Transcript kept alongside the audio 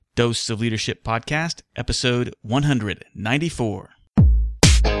Dose of Leadership Podcast, episode 194.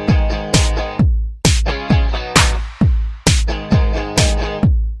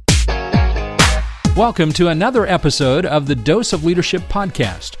 Welcome to another episode of the Dose of Leadership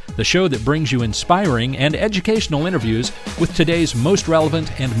Podcast, the show that brings you inspiring and educational interviews with today's most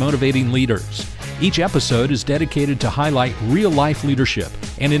relevant and motivating leaders. Each episode is dedicated to highlight real-life leadership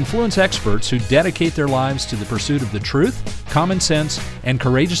and influence experts who dedicate their lives to the pursuit of the truth, common sense, and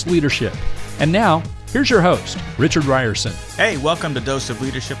courageous leadership. And now, here's your host, Richard Ryerson. Hey, welcome to Dose of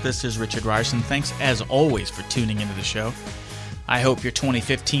Leadership. This is Richard Ryerson. Thanks, as always, for tuning into the show. I hope your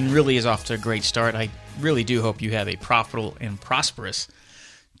 2015 really is off to a great start. I really do hope you have a profitable and prosperous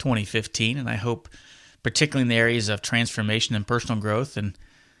 2015, and I hope particularly in the areas of transformation and personal growth, and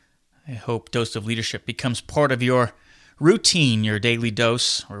I hope Dose of Leadership becomes part of your routine, your daily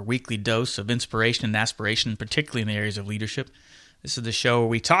dose or weekly dose of inspiration and aspiration, particularly in the areas of leadership. This is the show where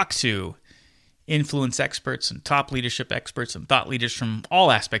we talk to influence experts and top leadership experts and thought leaders from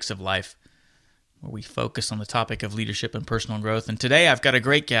all aspects of life, where we focus on the topic of leadership and personal growth. And today I've got a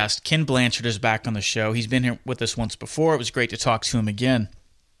great guest. Ken Blanchard is back on the show. He's been here with us once before. It was great to talk to him again.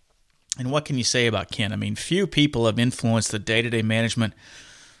 And what can you say about Ken? I mean, few people have influenced the day-to-day management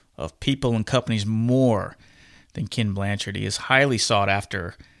of people and companies more than Ken Blanchard. He is highly sought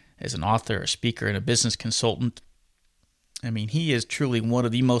after as an author, a speaker, and a business consultant. I mean, he is truly one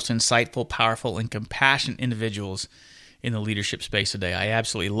of the most insightful, powerful, and compassionate individuals in the leadership space today. I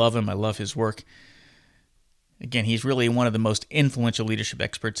absolutely love him. I love his work. Again, he's really one of the most influential leadership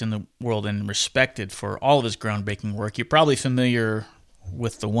experts in the world and respected for all of his groundbreaking work. You're probably familiar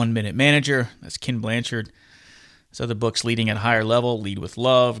with the 1 Minute Manager. That's Ken Blanchard. His other books, Leading at a Higher Level, Lead with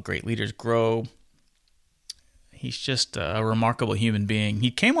Love, Great Leaders Grow. He's just a remarkable human being. He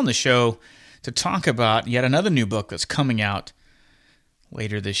came on the show to talk about yet another new book that's coming out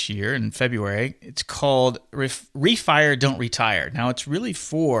later this year in February. It's called Refire, Don't Retire. Now, it's really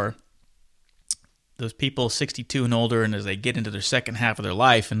for those people 62 and older, and as they get into their second half of their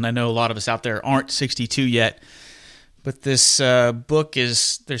life, and I know a lot of us out there aren't 62 yet, but this book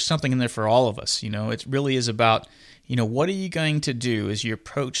there's something in there for all of us. You know, it really is about, what are you going to do as you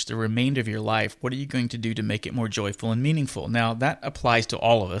approach the remainder of your life? What are you going to do to make it more joyful and meaningful? Now, that applies to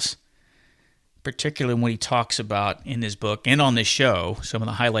all of us, particularly when he talks about in his book and on this show, some of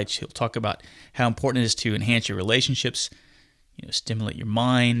the highlights. He'll talk about how important it is to enhance your relationships, stimulate your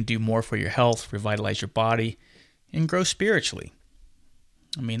mind, do more for your health, revitalize your body, and grow spiritually.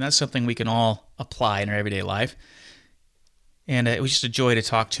 I mean, that's something we can all apply in our everyday life. And it was just a joy to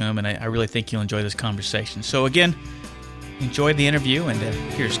talk to him, and I really think you'll enjoy this conversation. So again, enjoy the interview, and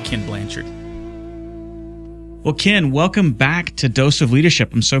here's Ken Blanchard. Well, Ken, welcome back to Dose of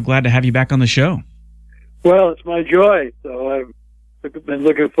Leadership. I'm so glad to have you back on the show. Well, it's my joy, so I've been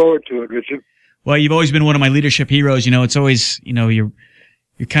looking forward to it, Richard. Well, you've always been one of my leadership heroes. It's always, you're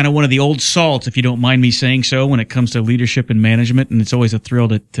kind of one of the old salts, if you don't mind me saying so, when it comes to leadership and management, and it's always a thrill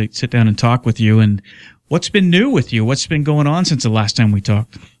to sit down and talk with you. And what's been new with you? What's been going on since the last time we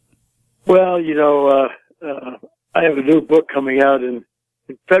talked? Well, I have a new book coming out in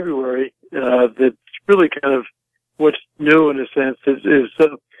February that's really kind of what's new in a sense.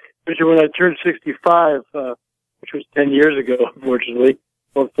 Richard, when I turned 65, which was 10 years ago, unfortunately,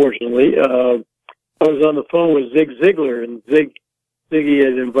 I was on the phone with Zig Ziglar, and Ziggy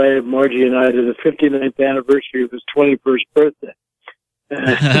had invited Margie and I to the 59th anniversary of his 21st birthday.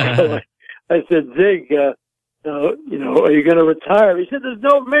 So I said, Zig, are you going to retire? He said, there's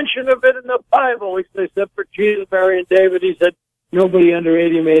no mention of it in the Bible. He said, except for Jesus, Mary, and David. He said, nobody under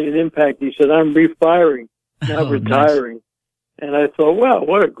 80 made an impact. He said, I'm refiring, not retiring. Nice. And I thought, wow,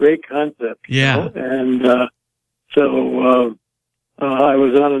 what a great concept. Yeah. And so I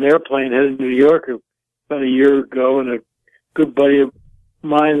was on an airplane headed to New York about a year ago, and a good buddy of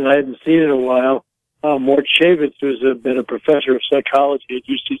mine that I hadn't seen in a while, Mort Shavitz, who's been a professor of psychology at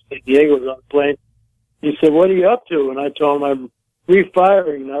UC San Diego, was on the plane. He said, what are you up to? And I told him I'm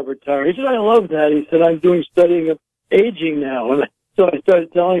refiring, not retiring. He said, I love that. He said, I'm doing studying of aging now. And so I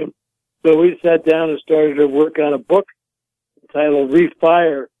started telling him. So we sat down and started to work on a book entitled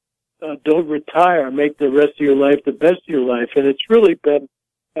Refire, Don't Retire, Make the Rest of Your Life the Best of Your Life. And it's really been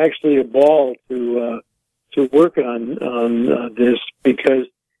actually a ball to work on this, because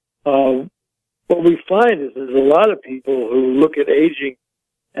what we find is there's a lot of people who look at aging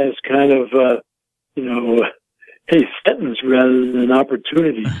as kind of a sentence rather than an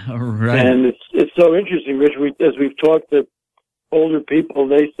opportunity. Right. And it's so interesting, Rich. As we've talked to older people,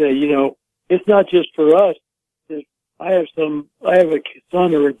 they say, it's not just for us. I have a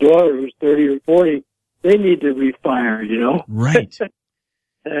son or a daughter who's 30 or 40. They need to refire, Right.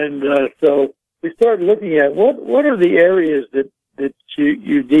 And so we started looking at what are the areas that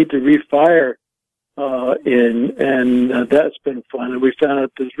you need to refire in, and that's been fun. And we found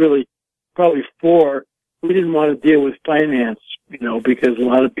out there's really probably 4. We didn't want to deal with finance, because a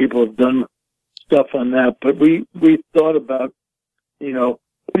lot of people have done stuff on that. But we thought about,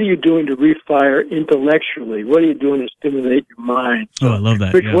 what are you doing to refire intellectually? What are you doing to stimulate your mind? Oh, I love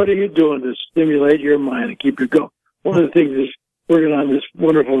that. Rich, yeah. what are you doing to stimulate your mind and keep you going? One of the things is working on this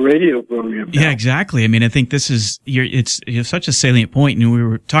wonderful radio program now. Yeah, exactly. I mean, I think this is it's such a salient point. And we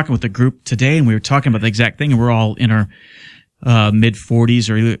were talking with the group today, and we were talking about the exact thing. And we're all in our mid 40s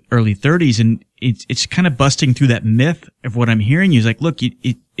or early 30s, and it's kind of busting through that myth of what I'm hearing you is like, look, you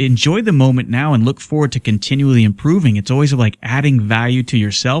enjoy the moment now and look forward to continually improving. It's always like adding value to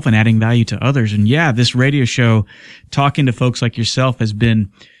yourself and adding value to others. And yeah, this radio show, talking to folks like yourself, has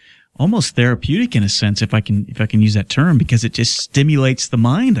been almost therapeutic in a sense, if I can use that term, because it just stimulates the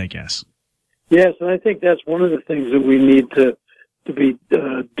mind, I guess. Yes, and I think that's one of the things that we need to be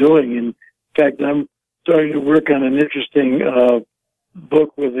doing. In fact, I'm starting to work on an interesting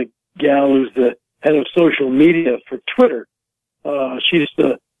book with a gal who's the head of social media for Twitter. She's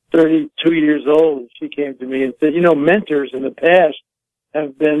 32 years old. She came to me and said, mentors in the past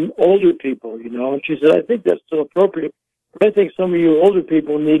have been older people, and she said, I think that's still appropriate. But I think some of you older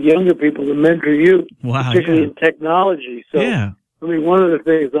people need younger people to mentor you, particularly in technology. So, I mean, one of the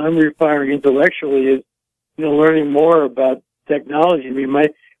things I'm refiring intellectually is, learning more about technology. I mean, my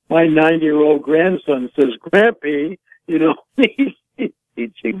 9-year-old grandson says, Grampy, he's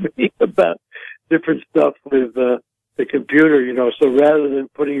teaching me about different stuff with the computer, So rather than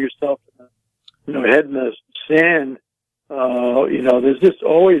putting yourself, head in the sand, there's just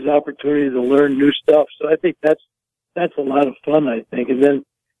always opportunity to learn new stuff. So I think that's a lot of fun, I think. And then,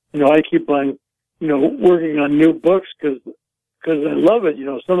 I keep on, working on new books because I love it.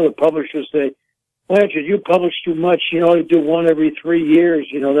 Some of the publishers say, Blanchard, you publish too much. You ought to do one every 3 years.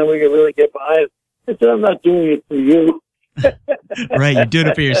 Then we can really get behind it. I said, I'm not doing it for you. Right, you're doing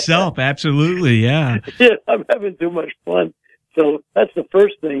it for yourself. Absolutely, yeah. Yeah, I'm having too much fun. So that's the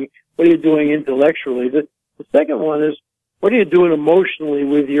first thing. What are you doing intellectually? The second one is, what are you doing emotionally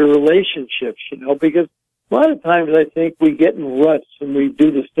with your relationships? Because a lot of times I think we get in ruts and we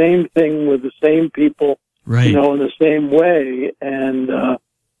do the same thing with the same people, right. In the same way. And,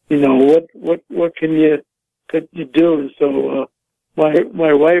 what could you do? And so,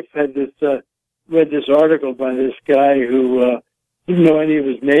 my wife had read this article by this guy who, didn't know any of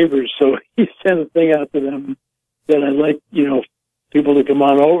his neighbors. So he sent a thing out to them that I'd like, people to come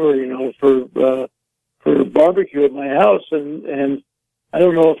on over, for barbecue at my house. And I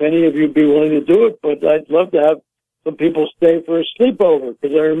don't know if any of you would be willing to do it, but I'd love to have some people stay for a sleepover.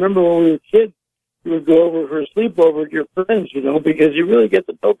 Because I remember when we were kids, you would go over for a sleepover with your friends, because you really get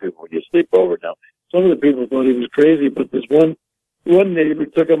to know people when you sleep over. Now, some of the people thought he was crazy, but this one neighbor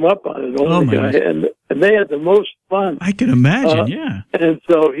took him up on it, older guy, and they had the most fun. I can imagine, yeah. And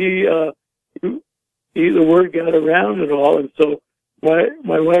so he the word got around and all, and so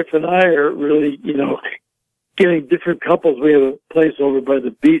my wife and I are really, getting different couples. We have a place over by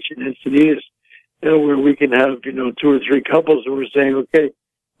the beach in Encinitas, where we can have, 2 or 3 couples, and we're saying, okay,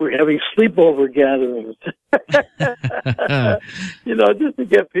 we're having sleepover gatherings, just to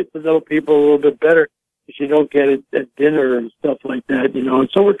get to know people a little bit better, if you don't get it at dinner and stuff like that, And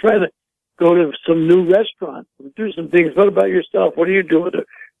so we're trying to go to some new restaurants and do some things. What about yourself? What are you doing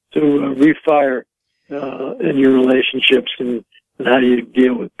to refire in your relationships and how you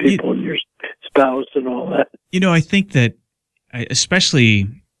deal with people and your spouse and all that? I think that, especially,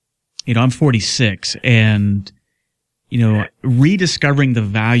 I'm 46, and rediscovering the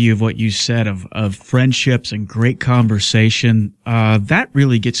value of what you said of friendships and great conversation, that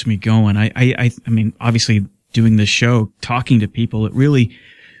really gets me going. I mean, obviously doing this show, talking to people, it really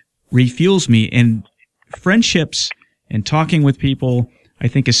refuels me. And friendships and talking with people, I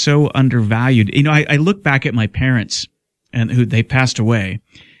think, is so undervalued. I look back at my parents and who they passed away,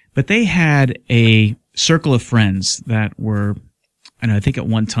 but they had a circle of friends that were, I think at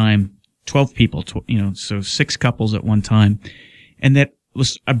one time, 12 people, so 6 couples at one time. And that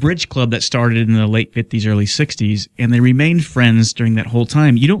was a bridge club that started in the late 50s, early 60s, and they remained friends during that whole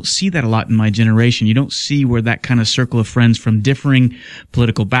time. You don't see that a lot in my generation. You don't see where that kind of circle of friends from differing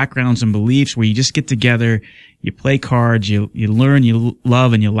political backgrounds and beliefs, where you just get together, you play cards, you learn, you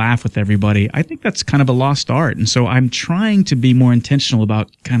love, and you laugh with everybody. I think that's kind of a lost art. And so I'm trying to be more intentional about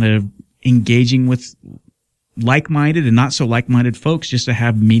kind of engaging with like-minded and not so like-minded folks, just to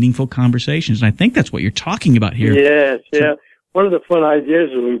have meaningful conversations. And I think that's what you're talking about here. Yes, yeah. One of the fun ideas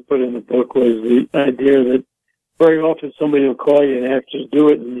that we put in the book was the idea that very often somebody will call you and ask you to do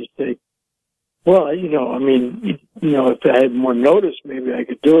it, and you say, well, I mean, if I had more notice, maybe I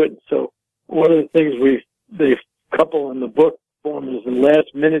could do it. So one of the things they couple in the book form is the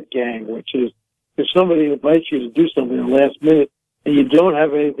last minute gang, which is if somebody invites you to do something at the last minute and you don't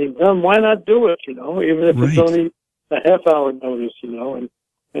have anything done, why not do it, even if it's only a half hour notice,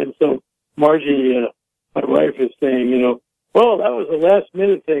 and so Margie, my wife, is saying, well, that was a last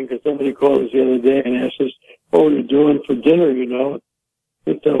minute thing because somebody called us the other day and asked us what we were doing for dinner,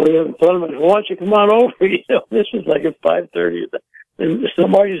 And so we haven't thought about it. Why don't you come on over? This was like at 5:30. And so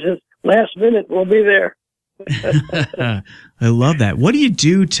Margie says, last minute, we'll be there. I love that. What do you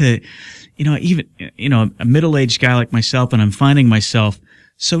do to, even, a middle-aged guy like myself, and I'm finding myself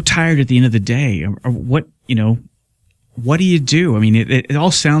so tired at the end of the day, or what do you do? I mean, it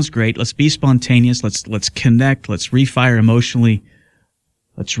all sounds great. Let's be spontaneous. Let's connect. Let's refire emotionally.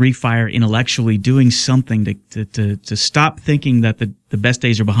 Let's refire intellectually, doing something to stop thinking that the best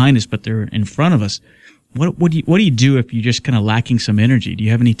days are behind us, but they're in front of us. What do you do if you're just kind of lacking some energy? Do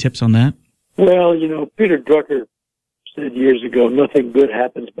you have any tips on that? Well, Peter Drucker said years ago, nothing good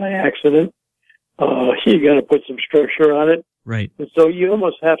happens by accident. You got to put some structure on it. Right. And so you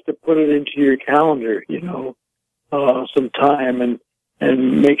almost have to put it into your calendar, some time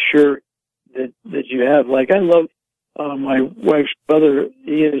and make sure that you have, like, I love my wife's brother,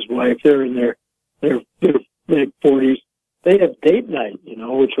 he and his wife, they're in their mid 40s. They have date night,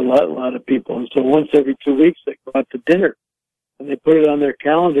 which a lot of people. And so once every 2 weeks they go out to dinner, and they put it on their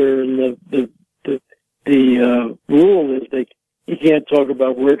calendar. And the rule is he can't talk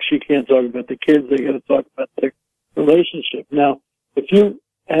about work, she can't talk about the kids. They got to talk about their relationship. Now, if you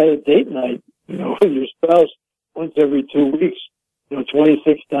had a date night, with your spouse once every 2 weeks,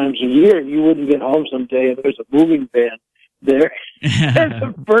 26 times a year, you wouldn't get home someday and there's a moving van there and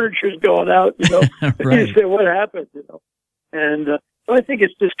the furniture's going out, Right. You say, what happened, And so I think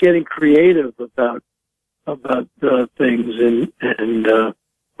it's just getting creative about things and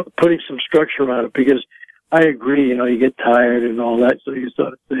putting some structure on it, because I agree, you get tired and all that, so you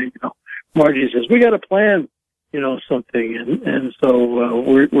sort of say, Margie says, we got to plan, something, and so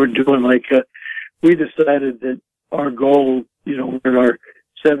we're doing like, we decided that our goal, we're in our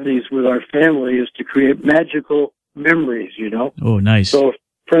 70s with our family, is to create magical memories, Oh, nice. So a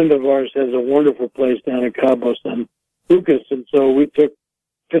friend of ours has a wonderful place down in Cabo San Lucas, and so we took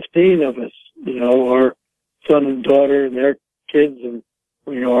 15 of us, our son and daughter and their kids and,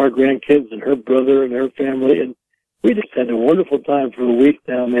 our grandkids and her brother and her family, and we just had a wonderful time for a week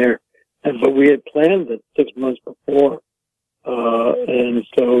down there. But we had planned it 6 months before, and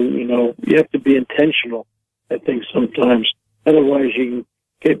so, you have to be intentional, I think, sometimes. Otherwise, you can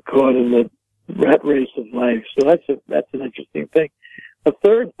get caught in the rat race of life. So that's an interesting thing. A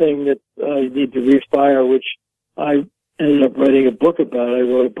third thing that you need to refire, which I ended up writing a book about. I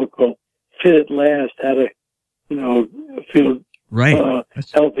wrote a book called Fit at Last, how to, feel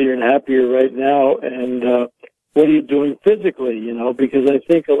healthier and happier right now. And what are you doing physically, because I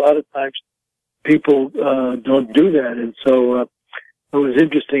think a lot of times people don't do that. And so it was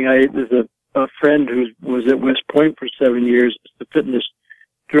interesting. There's a friend who was at West Point for 7 years, the fitness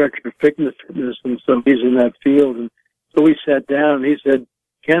director of fitness, and so he's in that field. And so we sat down, and he said,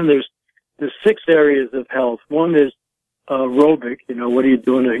 Ken, there's 6 areas of health. One is aerobic, what are you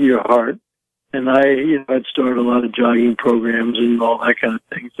doing to your heart? And I'd started a lot of jogging programs and all that kind of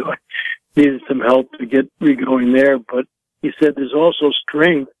thing, so I needed some help to get me going there. But he said there's also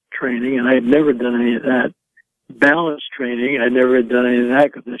strength training, and I had never done any of that. Balance training, I never had done any of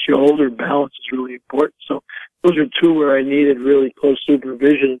that, because as you get older, balance is really important. So those are 2 where I needed really close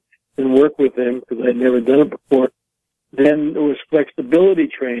supervision and work with them, because I'd never done it before. Then there was flexibility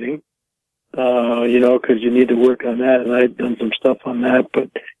training, because you need to work on that, and I had done some stuff on that, but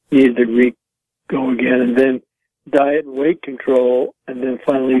needed to go again. And then diet and weight control, and then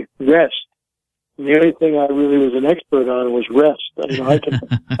finally rest. And the only thing I really was an expert on was rest.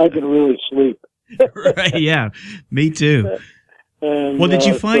 I can really sleep. Right? Yeah, me too. And, well, did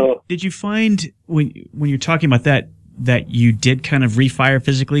you find when you're talking about that you did kind of refire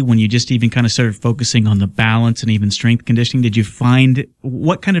physically when you just even kind of started focusing on the balance and even strength conditioning? Did you find,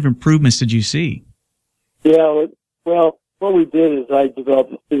 what kind of improvements did you see? Yeah, well, what we did is I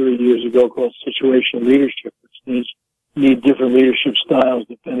developed a theory years ago called situational leadership, which means you need different leadership styles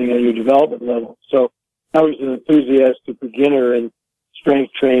depending on your development level. So I was an enthusiastic beginner in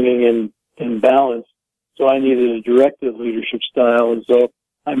strength training and balance, so I needed a directive leadership style, and so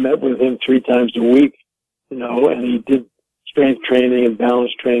I met with him 3 times a week, and he did strength training and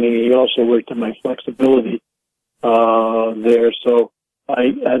balance training. He also worked on my flexibility there, so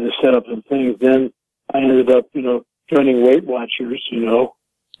I had to set up some things. Then I ended up, joining Weight Watchers,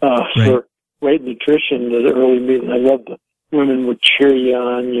 for weight nutrition, the early meeting. I loved the women would cheer you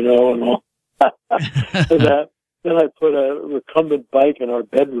on, and all. Then I put a recumbent bike in our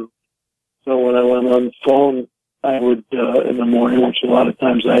bedroom. So when I went on the phone, I would, in the morning, which a lot of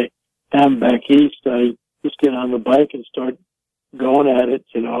times I am back east, I just get on the bike and start going at it,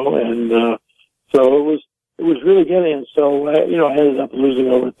 and so it was really getting. And so, I ended up losing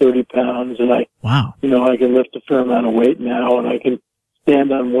over 30 pounds, and I can lift a fair amount of weight now, and I can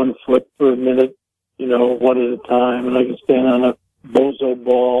stand on one foot for a minute, one at a time, and I can stand on a bozo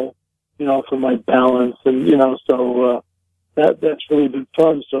ball, for my balance, and, so that's really been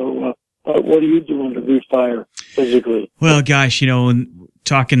fun. So, what are you doing to refire physically? Well, gosh,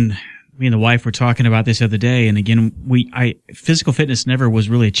 me and the wife were talking about this the other day, and again, physical fitness never was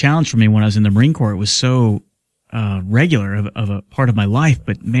really a challenge for me when I was in the Marine Corps. It was so regular of a part of my life.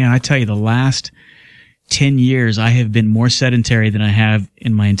 But man, I tell you, the last 10 years, I have been more sedentary than I have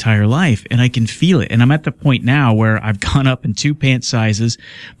in my entire life, and I can feel it. And I'm at the point now where I've gone up in 2 pant sizes.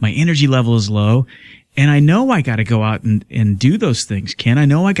 My energy level is low. And I know I got to go out and do those things, Ken. I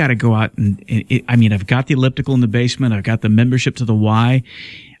know I got to go out I've got the elliptical in the basement. I've got the membership to the Y.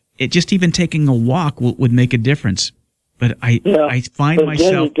 It just even taking a walk would make a difference. But I find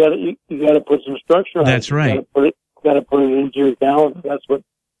myself. You got to put some structure on it. That's right. You got to put it into your calendar. That's what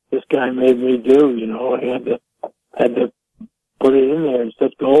this guy made me do. I had to put it in there and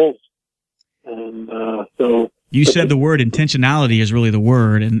set goals. And so you said the word intentionality is really the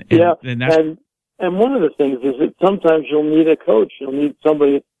word, and that's. And one of the things is that sometimes you'll need a coach. You'll need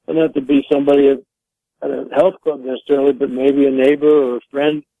somebody. It doesn't have to be somebody at a health club necessarily, but maybe a neighbor or a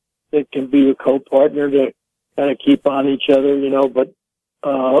friend that can be a co-partner to kind of keep on each other, But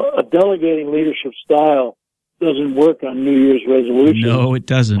a delegating leadership style doesn't work on New Year's resolutions. No, it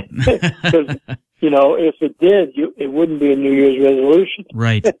doesn't. Because, if it did, it wouldn't be a New Year's resolution.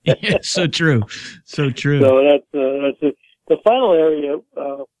 Right. Yeah, so true. So true. So that's it. The final area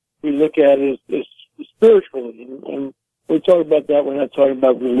we look at is spiritually, and we talk about that. We're not talking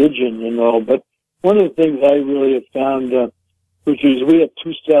about religion and all, but one of the things I really have found, which is we have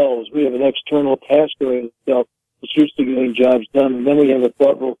 2 selves. We have an external task-oriented self that's used to getting jobs done, and then we have a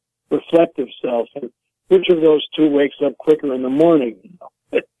thoughtful, reflective self. And which of those 2 wakes up quicker in the morning?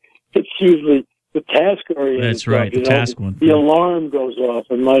 It's usually the task-oriented. That's right, the task one. The alarm goes off,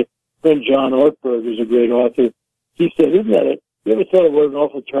 and my friend John Ortberg, who's a great author, he said, "Isn't that it? You ever thought of what an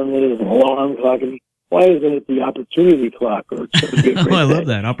awful term it is, an alarm clock? And why isn't it the opportunity clock?" Or I love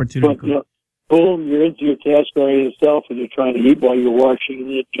that, opportunity clock. Boom, you're into your task-oriented self, and you're trying to eat while you're washing,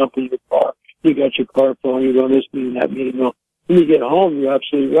 and you jump in your car. You got your car phone, you go this meeting, that meeting. When you get home, you're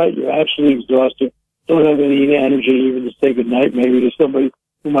absolutely right. You're absolutely exhausted. Don't have any energy even to say goodnight maybe to somebody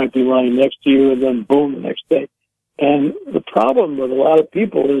who might be lying next to you, and then boom, the next day. And the problem with a lot of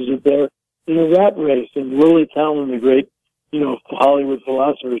people is that they're in a rat race. And Lily Tomlin, the great Hollywood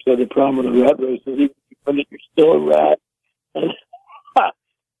philosopher, said the problem with the rat race is even if you put it, you're still a rat. And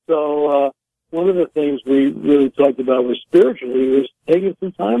so one of the things we really talked about was spiritually was taking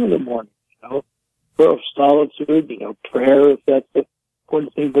some time in the morning, for solitude, prayer if that's the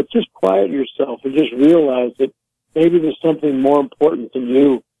important thing, but just quiet yourself and just realize that maybe there's something more important than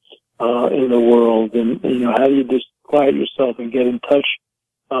you in the world, and how do you just quiet yourself and get in touch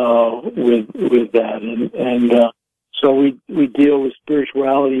with that, and so we deal with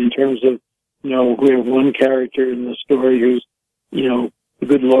spirituality in terms of, we have one character in the story who's, the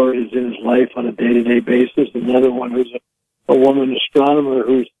good Lord is in his life on a day-to-day basis. Another one who's a woman astronomer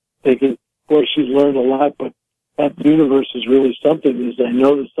who's thinking, boy, she's learned a lot, but that universe is really something. I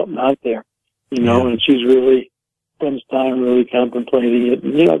know there's something out there, and she's really spends time really contemplating it.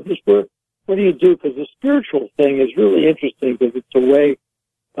 And, just what do you do? Because the spiritual thing is really interesting because it's a way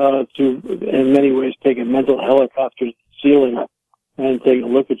to, in many ways, take a mental helicopter to the ceiling and take a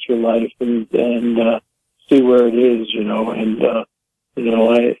look at your life and see where it is,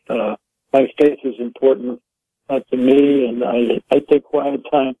 my faith is important to me, and I take quiet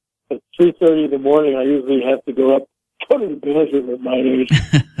time. At 3:30 in the morning, I usually have to go to the bathroom at my age,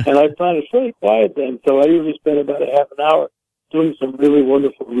 and I find it's really quiet then. So I usually spend about a half an hour doing some really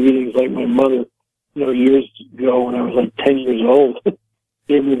wonderful readings, like my mother, years ago when I was like 10 years old,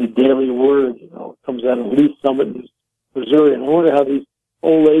 gave me the Daily Word. It comes out of Lee Summit, Missouri, and I wonder how these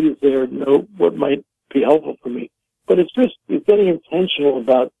old ladies there know what might be helpful for me. But it's getting intentional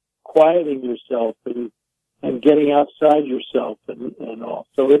about quieting yourself and getting outside yourself and all.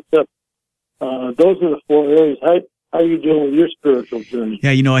 So it's those are the 4 areas. How are you doing with your spiritual journey?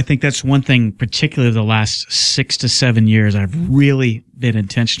 Yeah, I think that's one thing, particularly the last 6 to 7 years, I've really been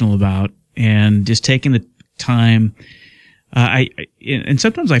intentional about. and just taking the time. And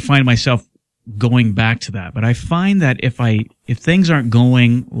sometimes I find myself going back to that, but I find that if things aren't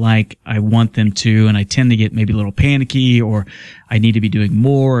going like I want them to, and I tend to get maybe a little panicky, or I need to be doing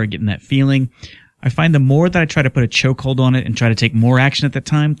more, or getting that feeling, I find the more that I try to put a chokehold on it and try to take more action at that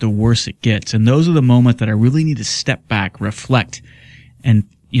time, the worse it gets. And those are the moments that I really need to step back, reflect, and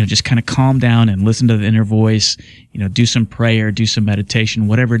just kind of calm down and listen to the inner voice, do some prayer, do some meditation,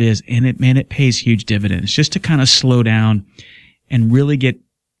 whatever it is. And it pays huge dividends just to kind of slow down and really get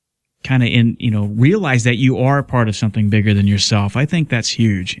kind of realize that you are a part of something bigger than yourself. I think that's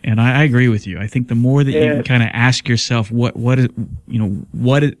huge. And I agree with you. I think the more that you can kind of ask yourself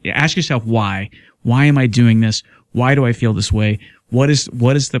ask yourself why am I doing this? Why do I feel this way? What is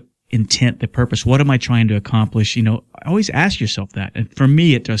the intent, the purpose? What am I trying to accomplish? Always ask yourself that. And for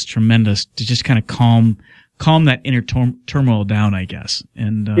me, it does tremendous to just kind of calm that inner turmoil down, I guess.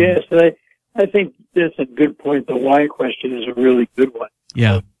 And yes, I think that's a good point. The why question is a really good one.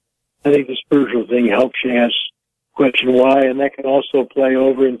 Yeah. I think the spiritual thing helps you ask question why, and that can also play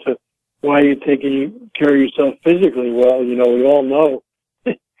over into why you're taking care of yourself physically. Well, we all know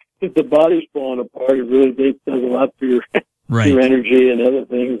if the body's falling apart, it really does a lot for your right. your energy and other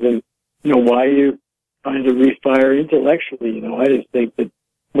things. And, why you trying to refire intellectually. I just think that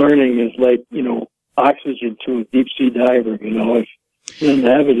learning is like, oxygen to a deep sea diver. If he doesn't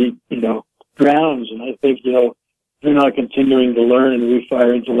have it, he, drowns. And I think, if you're not continuing to learn and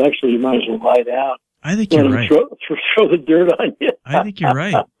refire intellectually, you might as well lie down. I think you're right. Throw the dirt on you. I think you're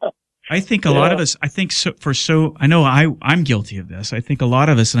right. I think a lot of us, I know I'm guilty of this. I think a lot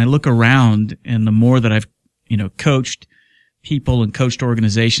of us, and I look around, and the more that I've, coached people and coached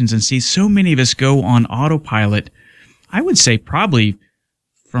organizations and see so many of us go on autopilot, I would say probably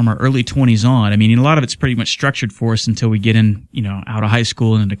from our early 20s on. I mean, a lot of it's pretty much structured for us until we get in, out of high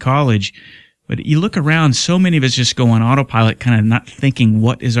school and into college. But you look around, so many of us just go on autopilot, kind of not thinking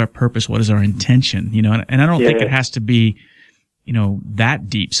what is our purpose, what is our intention, and I don't think it has to be, that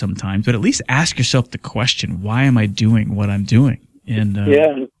deep sometimes, but at least ask yourself the question, why am I doing what I'm doing? And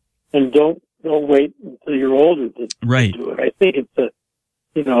and don't wait until you're older to right. do it. I think it's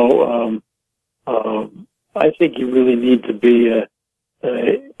I think you really need to be a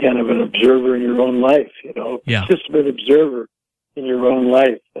kind of an observer in your own life, participant observer in your own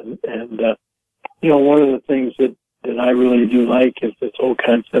life. And one of the things that I really do like is this whole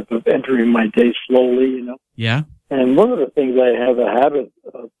concept of entering my day slowly, Yeah. And one of the things I have a habit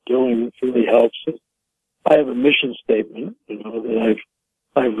of doing that really helps is I have a mission statement, that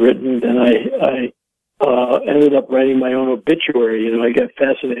I've written, and I ended up writing my own obituary. I got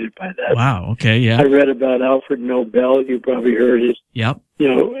fascinated by that. Wow. Okay. Yeah. I read about Alfred Nobel. You probably heard his. Yep.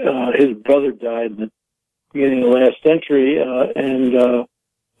 His brother died in the beginning of the last century, and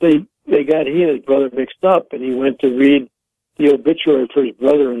they got he and his brother mixed up, and he went to read the obituary for his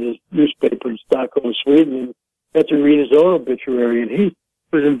brother in his newspaper in Stockholm, Sweden, and got to read his own obituary, and he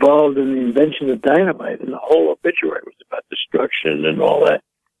was involved in the invention of dynamite, and the whole obituary was about destruction and all that.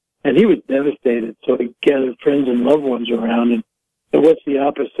 And he was devastated, so he gathered friends and loved ones around and said, what's the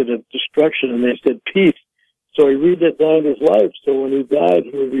opposite of destruction? And they said, peace. So he redesigned his life, so when he died,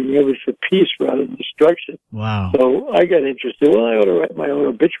 he would be remembered for peace rather than destruction. Wow. So I got interested. Well, I ought to write my own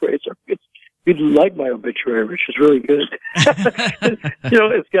obituary. So you'd like my obituary, which is really good.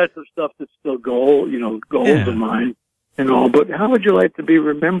 It's got some stuff that's still goals of mine and all, but how would you like to be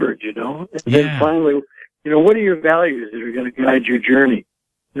remembered, And then finally, what are your values that are going to guide your journey?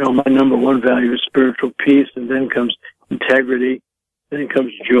 My number one value is spiritual peace, and then comes integrity, then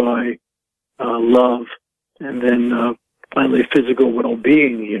comes joy, love, and then finally physical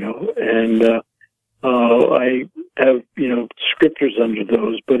well-being, and I have, scriptures under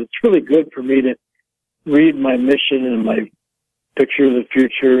those, but it's really good for me to read my mission and my picture of the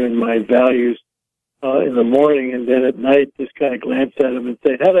future and my values in the morning, and then at night just kind of glance at them and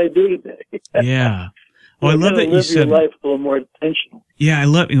say, how did I do today? Yeah. Well, I love that you said live your life a little more intentional. Yeah, I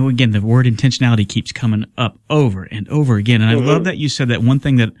love, again, the word intentionality keeps coming up over and over again. And I love that you said that. One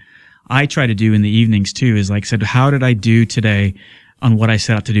thing that I try to do in the evenings too is, like I said, how did I do today on what I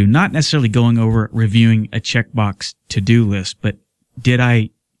set out to do? Not necessarily going over reviewing a checkbox to-do list, but did I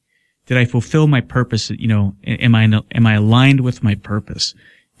fulfill my purpose? Am I aligned with my purpose?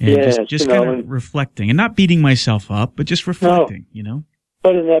 And just kind of reflecting and not beating myself up, but just reflecting,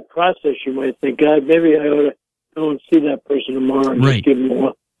 But in that process, you might think, God, maybe I ought to go and see that person tomorrow and just give them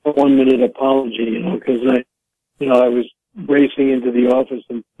a 1-minute apology, because I was racing into the office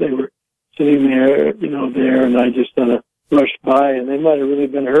and they were sitting there, and I just kind of rushed by, and they might have really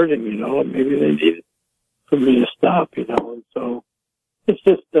been hurting, and maybe they needed for me to stop, and so it's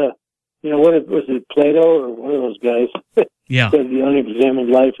just, what was it, Plato or one of those guys? Yeah. Said the unexamined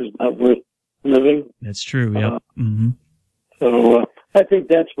life is not worth living. That's true, yeah. So I think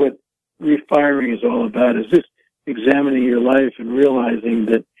that's what refiring is all about, is just examining your life and realizing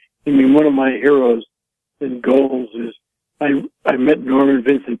that, one of my heroes and goals is, I met Norman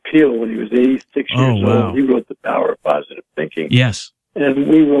Vincent Peale when he was 86 years old. He wrote The Power of Positive Thinking. Yes. And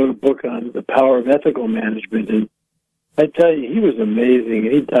we wrote a book on the power of ethical management. And I tell you, he was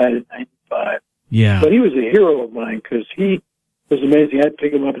amazing. He died at 95. Yeah. But he was a hero of mine because he was amazing. I'd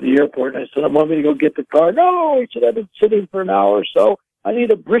pick him up at the airport, and I said, I want me to go get the car. No, he said, I've been sitting for an hour or so. I need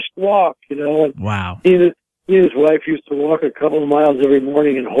a brisk walk, And wow. He and his wife used to walk a couple of miles every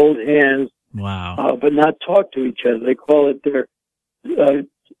morning and hold hands. Wow. But not talk to each other. They call it their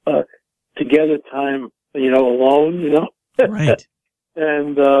together time, alone, Right.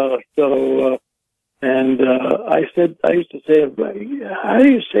 And I used to say, how do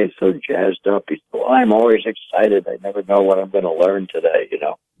you stay so jazzed up? He said, well, I'm always excited. I never know what I'm going to learn today,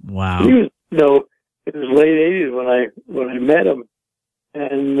 Wow. He was, it was late 80s when I met him.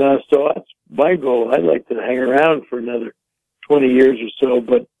 And so that's my goal. I'd like to hang around for another 20 years or so,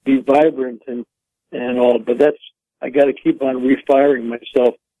 but be vibrant and all. But I got to keep on refiring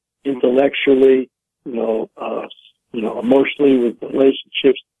myself intellectually, emotionally, with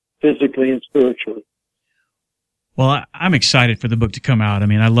relationships, physically and spiritually. Well, I'm excited for the book to come out.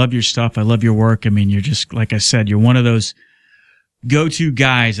 I love your stuff. I love your work. You're just, like I said, you're one of those go-to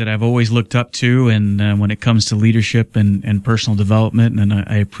guys that I've always looked up to, and when it comes to leadership and personal development, and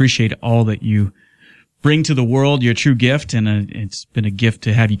I appreciate all that you bring to the world. You're a true gift, and it's been a gift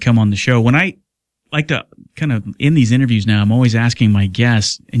to have you come on the show. When I like to kind of, in these interviews now, I'm always asking my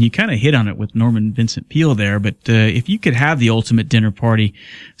guests, and you kind of hit on it with Norman Vincent Peale there, but if you could have the ultimate dinner party,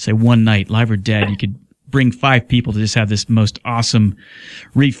 say one night, live or dead, you could bring 5 people to just have this most awesome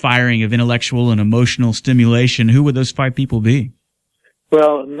refiring of intellectual and emotional stimulation, who would those 5 people be?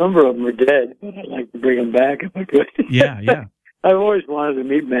 Well, a number of them are dead, but I'd like to bring them back if I could. Yeah. I've always wanted to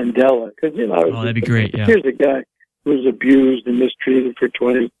meet Mandela because, that'd be great. Yeah. Here's a guy who was abused and mistreated for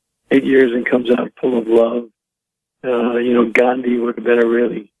 28 years and comes out full of love. Gandhi would have been a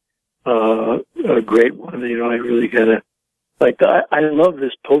really a great one. I really gotta I love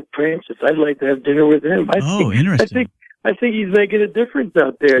this Pope Francis. I'd like to have dinner with him. Interesting. I think he's making a difference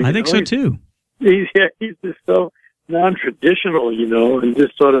out there. I think so too. He's just so non-traditional, and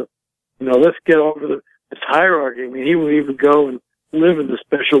just sort of, let's get over this hierarchy. He would even go and live in the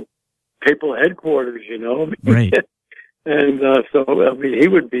special papal headquarters, Right. And so he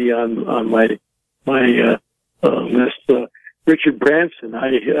would be on my list. Richard Branson,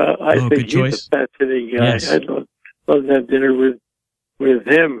 I think he's a fascinating guy. Yes. I'd love to have dinner with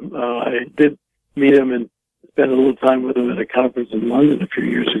him. I did meet him and spend a little time with him at a conference in London a few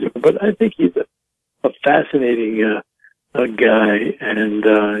years ago. But I think he's a fascinating guy, and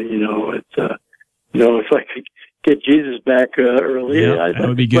if I could get Jesus back early, I'd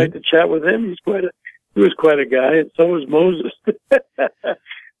like to chat with him. He was quite a guy, and so was Moses.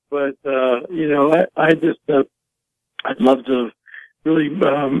 But I'd love to have really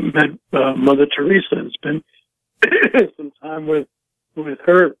met Mother Teresa and spend some time with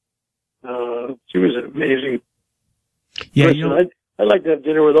her. She was an amazing person. I'd like to have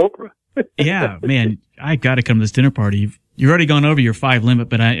dinner with Oprah. Yeah, man, I got to come to this dinner party. You've already gone over your 5 limit,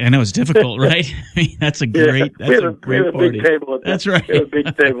 but I know it's difficult, right? That's a great, party. Big table at that's right. We have a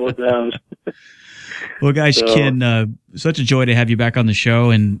big table at the house. Well, guys, Ken, such a joy to have you back on the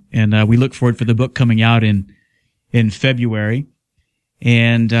show, and we look forward for the book coming out in February.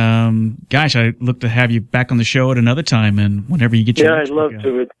 And gosh, I look to have you back on the show at another time, and whenever you get your I'd love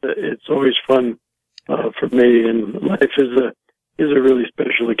to. It's always fun for me, and life is a really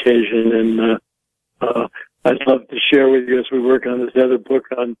special occasion, and I'd love to share with you as we work on this other book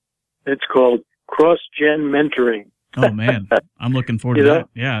it's called Cross-Gen Mentoring. Oh man, I'm looking forward to that.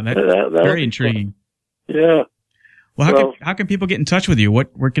 Yeah, that's very intriguing. Yeah. Well, how can people get in touch with you?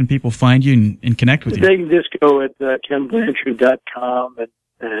 Where can people find you and connect with you? They can just go at KenBlanchard.com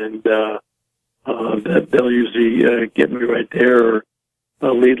and they'll usually get me right there, or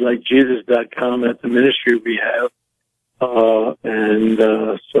leadlikejesus.com at the ministry we have.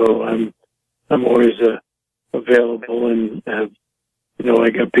 So I'm always available, and have, I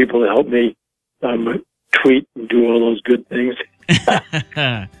got people to help me tweet and do all those good things.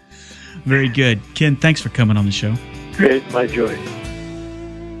 Very good. Ken, thanks for coming on the show. Great, my joy.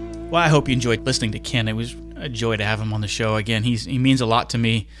 Well, I hope you enjoyed listening to Ken. It was a joy to have him on the show. Again, he means a lot to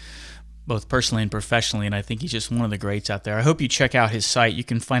me, both personally and professionally, and I think he's just one of the greats out there. I hope you check out his site. You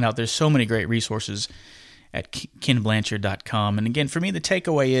can find out there's so many great resources at KenBlanchard.com. And again, for me, the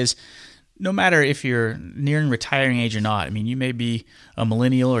takeaway is no matter if you're nearing retiring age or not, I mean, you may be a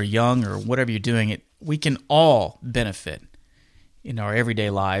millennial or young or whatever you're doing, we can all benefit in our everyday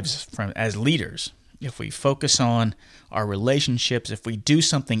lives as leaders if we focus on our relationships, if we do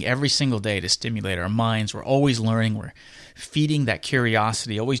something every single day to stimulate our minds. We're always learning, we're feeding that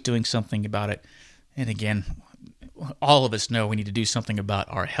curiosity, always doing something about it. And again, all of us know we need to do something about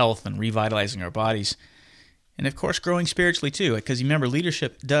our health and revitalizing our bodies. And of course, growing spiritually too, because remember,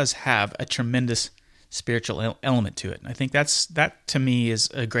 leadership does have a tremendous spiritual element to it. And I think that to me is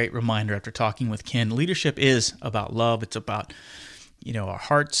a great reminder after talking with Ken. Leadership is about love. It's about, our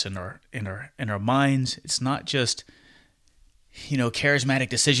hearts and our minds. It's not just, charismatic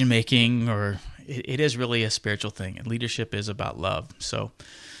decision making, or it is really a spiritual thing. And leadership is about love. So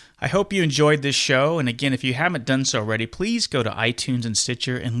I hope you enjoyed this show. And again, if you haven't done so already, please go to iTunes and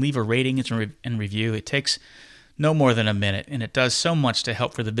Stitcher and leave a rating and review. It takes no more than a minute, and it does so much to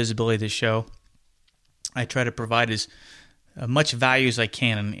help for the visibility of the show. I try to provide as much value as I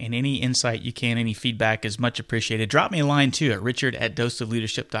can, and any insight you can, any feedback is much appreciated. Drop me a line too at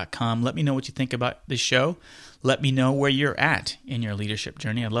richard@doseofleadership.com. Let me know what you think about this show. Let me know where you're at in your leadership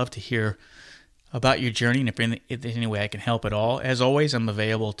journey. I'd love to hear about your journey, and if there's any way I can help at all. As always, I'm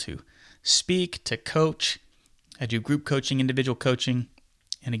available to speak, to coach. I do group coaching, individual coaching.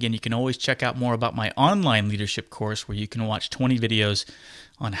 And again, you can always check out more about my online leadership course, where you can watch 20 videos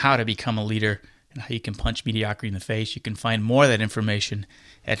on how to become a leader and how you can punch mediocrity in the face. You can find more of that information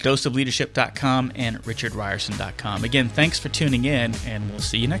at doseofleadership.com and richardryerson.com. Again, thanks for tuning in, and we'll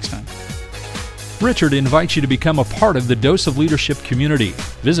see you next time. Richard invites you to become a part of the Dose of Leadership community.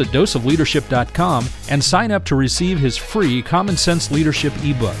 Visit doseofleadership.com and sign up to receive his free Common Sense Leadership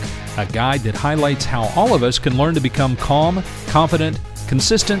ebook, a guide that highlights how all of us can learn to become calm, confident,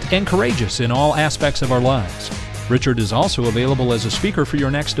 consistent, and courageous in all aspects of our lives. Richard is also available as a speaker for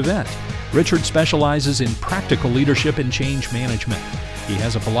your next event. Richard specializes in practical leadership and change management. He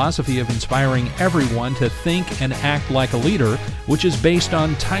has a philosophy of inspiring everyone to think and act like a leader, which is based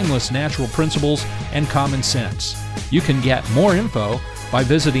on timeless natural principles and common sense. You can get more info by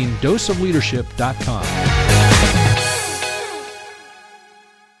visiting doseofleadership.com.